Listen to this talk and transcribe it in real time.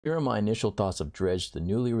Here are my initial thoughts of Dredge, the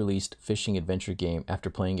newly released fishing adventure game after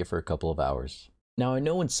playing it for a couple of hours. Now I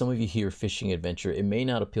know when some of you hear fishing adventure, it may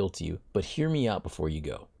not appeal to you, but hear me out before you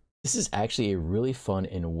go. This is actually a really fun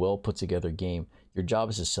and well put together game. Your job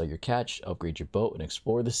is to sell your catch, upgrade your boat, and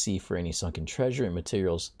explore the sea for any sunken treasure and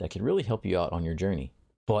materials that can really help you out on your journey.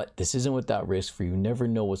 But this isn't without risk, for you never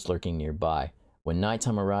know what's lurking nearby. When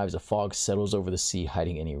nighttime arrives, a fog settles over the sea,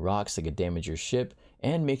 hiding any rocks that could damage your ship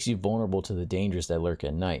and makes you vulnerable to the dangers that lurk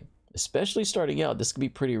at night. Especially starting out, this can be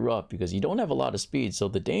pretty rough because you don't have a lot of speed, so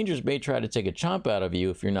the dangers may try to take a chomp out of you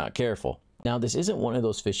if you're not careful. Now, this isn't one of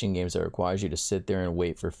those fishing games that requires you to sit there and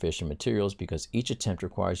wait for fish and materials, because each attempt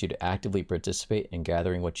requires you to actively participate in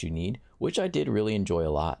gathering what you need, which I did really enjoy a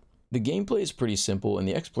lot. The gameplay is pretty simple and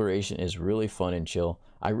the exploration is really fun and chill.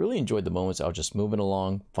 I really enjoyed the moments I was just moving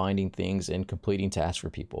along, finding things, and completing tasks for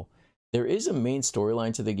people. There is a main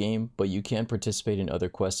storyline to the game, but you can participate in other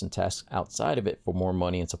quests and tasks outside of it for more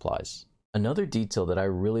money and supplies. Another detail that I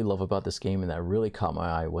really love about this game and that really caught my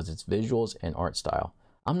eye was its visuals and art style.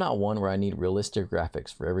 I'm not one where I need realistic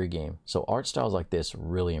graphics for every game, so art styles like this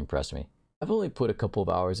really impress me. I've only put a couple of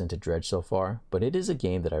hours into Dredge so far, but it is a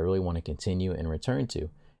game that I really want to continue and return to.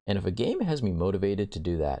 And if a game has me motivated to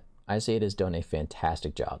do that, I say it has done a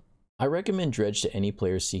fantastic job. I recommend Dredge to any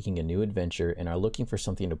players seeking a new adventure and are looking for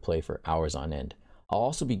something to play for hours on end. I'll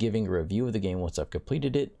also be giving a review of the game once I've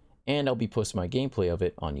completed it, and I'll be posting my gameplay of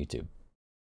it on YouTube.